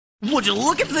Would you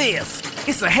look at this?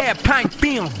 It's a half-pint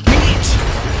film, bitch!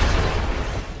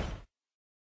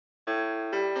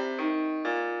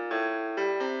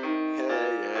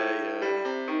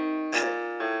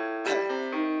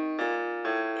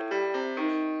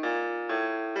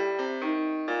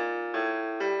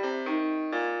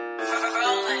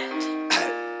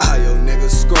 All your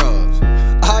niggas scrubs.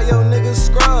 All your niggas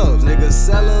scrubs. Niggas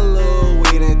sell a little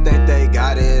weed and think they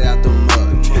got it out the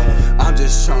mud. I'm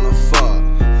just tryna fuck.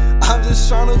 I'm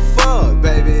just tryna fuck,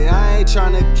 baby. I ain't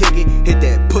tryna kick it. Hit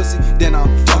that pussy, then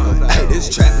I'm done. Hey, this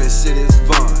trapping shit is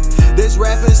fun. This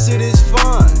rapping shit is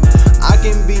fun. I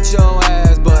can beat your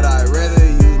ass, but I'd rather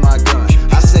use my gun.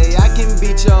 I say I can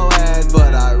beat your ass,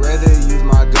 but I'd rather use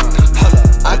my gun.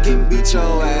 I can beat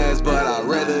your ass, but I'd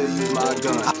rather use my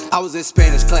gun. I was in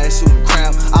Spanish class shooting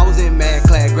crowd. I was in mad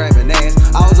class grabbing ass.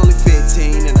 I was only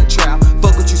 15 in a trap.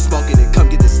 Fuck what you smoking and come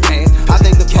get this gas. I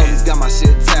think the police got my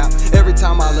shit tapped. Every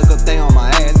time I look up, they on my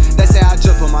ass. They say I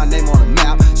just put my name on the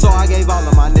map. So I gave all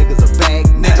of my niggas a bag.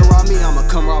 Nigga rob me, I'ma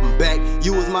come rob him back.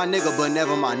 You was my nigga, but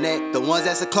never my neck. The ones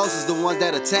that's the closest, the ones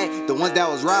that attack. The ones that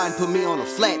was riding, put me on the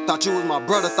flat. Thought you was my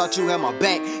brother, thought you had my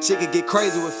back. Shit could get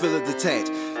crazy with feelings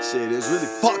attached. Shit, it's really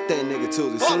fuck that nigga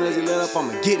too. As soon as he let up,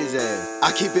 I'ma get his ass.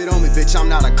 I keep it on me, bitch, I'm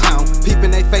not a clown. Peeping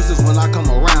they faces when I come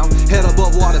around. Head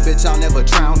above water, bitch, I'll never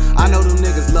drown. I know them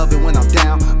niggas love it when I'm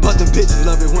down, but them bitches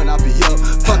love it when I be up.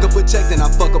 Fuck up a check, then I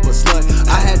fuck up a slut.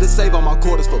 I had to save all my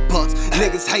quarters for bucks.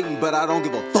 Niggas hating, but I don't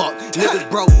give a fuck. Niggas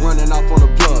broke, running off on the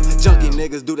plug. Junkie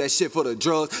niggas do that shit for the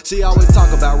drugs. She always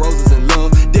talk about roses and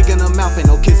love. Dick in her mouth, ain't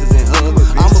no kisses and hugs.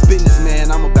 I'm a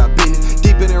businessman, I'm about business.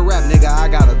 Deep in that rap, nigga, I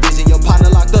got a vision. Your partner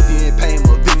locked up, you ain't pay him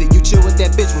a visit. You chill with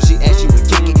that bitch when she asks you to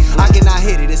kick it. I cannot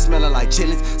hit it, it's smelling like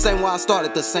chillins. Same way I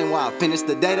started, the same way I finished.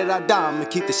 The day that I die, I'ma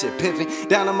keep the shit pimpin'.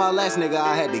 Down to my last nigga,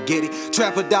 I had to get it.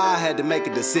 Trap or die, I had to make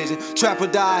a decision. Trap or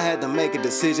die, I had to make a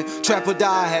decision. Trap or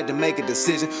die, I had to make a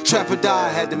decision. Trap or die, I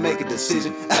had to make a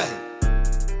decision.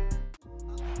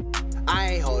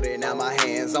 I ain't holding out my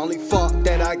hands. Only fuck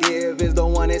that I give is the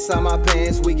one inside my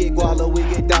pants. We get guala, we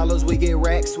get dollars, we get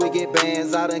racks, we get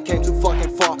bands. I done came too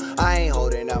fucking far. I ain't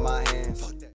holding out my hands.